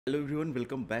Hello everyone,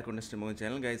 welcome back on the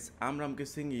channel guys. I'm Ramkesh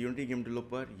Singh, Unity game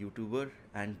developer, YouTuber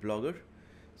and blogger.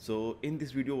 So in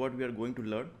this video what we are going to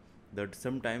learn that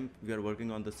sometime we are working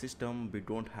on the system, we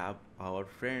don't have our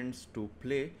friends to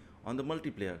play on the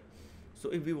multiplayer.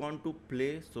 So if we want to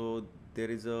play, so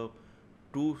there is a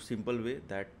two simple way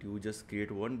that you just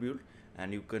create one build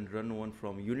and you can run one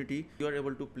from Unity. You are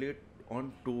able to play it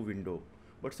on two window,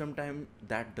 but sometimes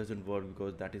that doesn't work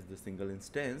because that is the single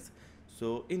instance.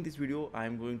 So in this video I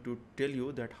am going to tell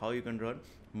you that how you can run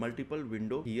multiple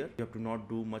window here. You have to not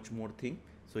do much more thing,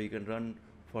 so you can run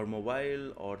for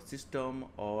mobile or system,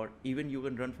 or even you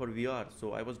can run for VR.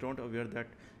 So I was not aware that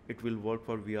it will work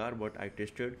for VR, but I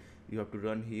tested. You have to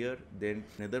run here, then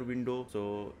another window,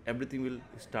 so everything will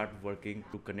start working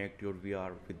to connect your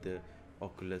VR with the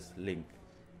Oculus link.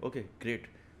 Okay, great.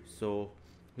 So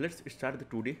let's start the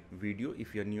today video.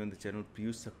 If you are new on the channel,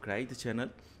 please subscribe the channel.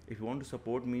 If you want to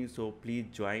support me, so please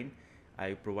join.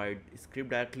 I provide script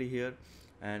directly here,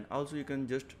 and also you can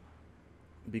just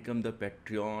become the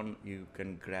Patreon. You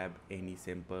can grab any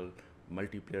sample,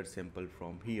 multiplayer sample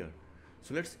from here.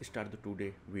 So let's start the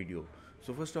today video.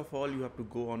 So first of all, you have to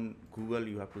go on Google,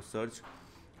 you have to search.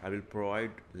 I will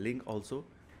provide link also.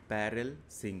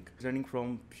 ParrelSync, running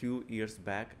from few years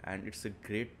back, and it's a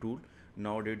great tool.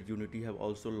 Nowadays Unity have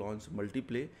also launched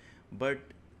multiplay, but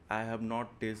I have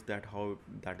not tested that how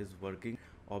that is working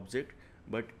object,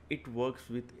 but it works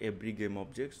with every game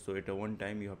object. So at a one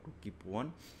time you have to keep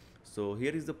one. So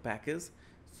here is the package.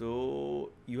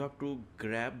 So you have to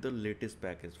grab the latest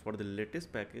package. For the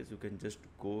latest package you can just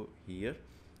go here.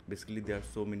 Basically there are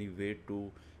so many way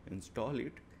to install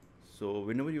it. So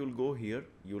whenever you will go here,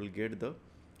 you will get the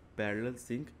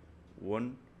ParrelSync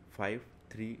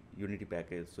 153 Unity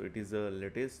package. So it is the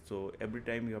latest, so every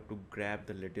time you have to grab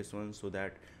the latest one, so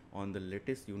that on the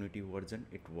latest Unity version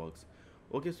it works.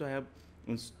 Okay, so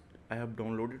I have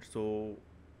downloaded. So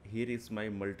here is my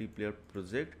multiplayer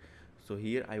project. So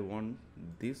here I want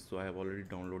this, so I have already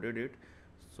downloaded it.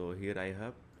 So here I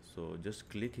have, so just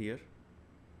click here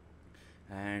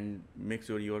and make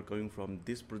sure you are coming from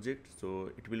this project, so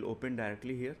it will open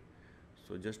directly here.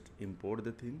 So just import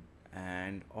the thing,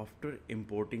 and after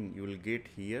importing you will get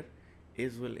here,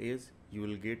 as well as you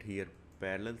will get here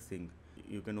ParrelSync.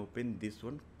 You can open this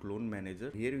one, clone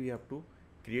manager. Here we have to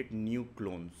create new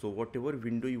clone. So whatever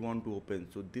window you want to open,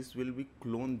 so this will be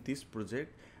clone this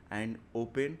project and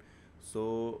open.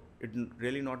 So it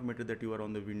really not matter that you are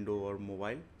on the window or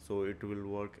mobile, so it will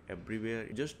work everywhere.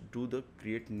 Just do the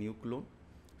create new clone,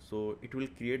 so it will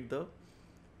create the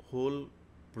whole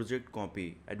project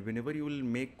copy, and whenever you will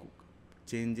make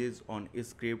changes on a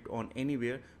script on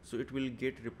anywhere, so it will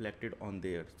get reflected on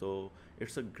there. So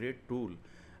it's a great tool,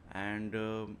 and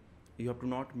you have to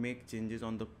not make changes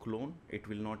on the clone, it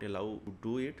will not allow to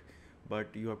do it,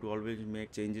 but you have to always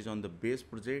make changes on the base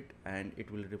project and it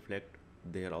will reflect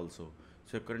there also.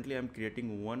 So currently I'm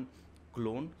creating one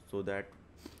clone, so that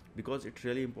because it's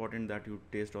really important that you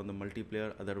test on the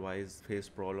multiplayer, otherwise face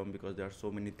problem, because there are so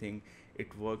many things.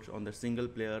 It works on the single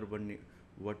player when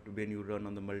you run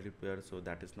on the multiplayer, so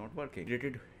that is not working.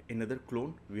 Created another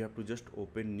clone, we have to just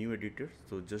open new editor.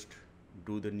 So just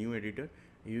do the new editor.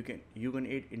 You can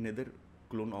add another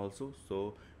clone also.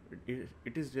 So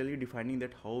it is really defining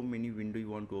that how many window you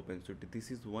want to open. So this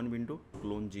is one window,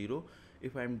 clone 0.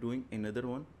 If I am doing another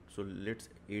one, so let's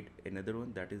add another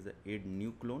one, that is the add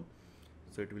new clone.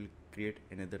 So it will create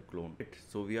another clone.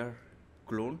 So we are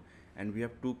clone and we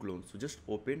have two clones. So just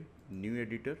open new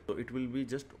editor, so it will be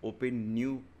just open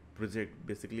new project.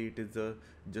 Basically it is a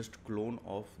just clone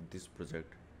of this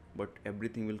project, but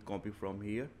everything will copy from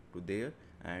here to there,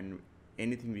 and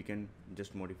anything we can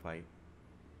just modify.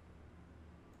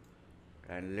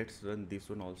 And let's run this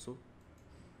one also.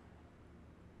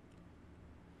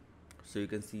 So you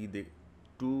can see the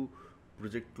two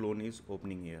project clone is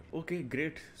opening here. Okay,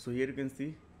 great. So here you can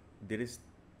see there is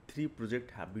 3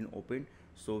 project have been opened,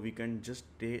 so we can just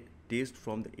taste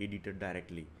from the editor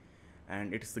directly,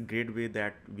 and it's a great way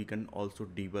that we can also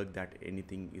debug that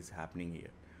anything is happening here.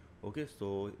 Okay,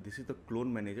 so this is the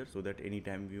clone manager, so that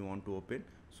anytime we want to open,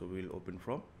 so we'll open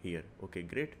from here. Okay,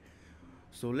 great.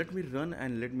 So let me run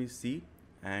and let me see,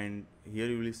 and here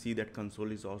you will see that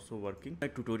console is also working. My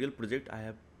tutorial project I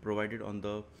have provided on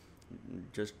the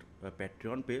just a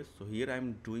Patreon page. So here I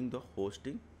am doing the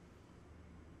hosting.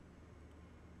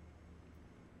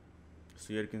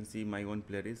 So here you can see my one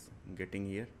player is getting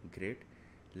here. Great.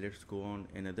 Let's go on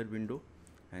another window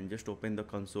and just open the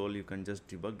console. You can just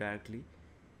debug directly,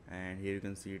 and here you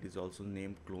can see it is also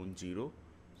named clone 0.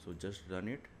 So just run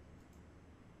it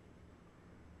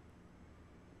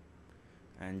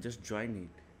and just join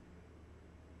it.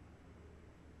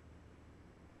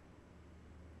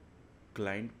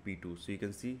 client P2. So you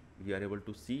can see we are able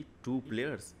to see two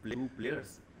players,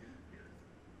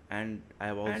 and I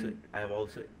have also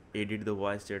added the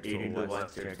voice chat. So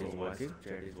voice chat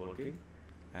is working.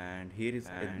 And here is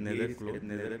another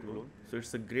clone. So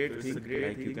it's a great thing.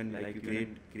 Like you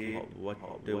can create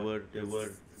whatever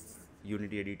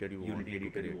Unity editor you want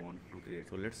to create.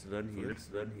 So let's run here.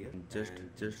 And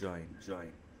just join.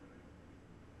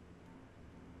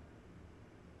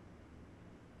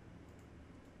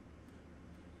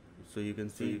 So you can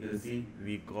see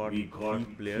we got three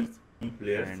players,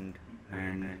 and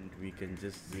we can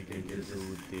just do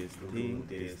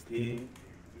this thing.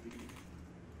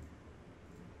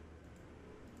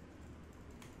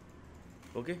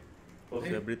 Okay. So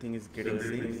everything is getting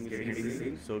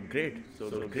synced. So great.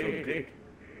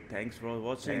 Thanks for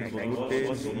watching. Have a good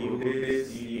day.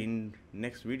 See you in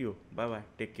next video. Bye bye.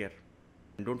 Take care.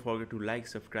 And don't forget to like,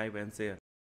 subscribe, and share.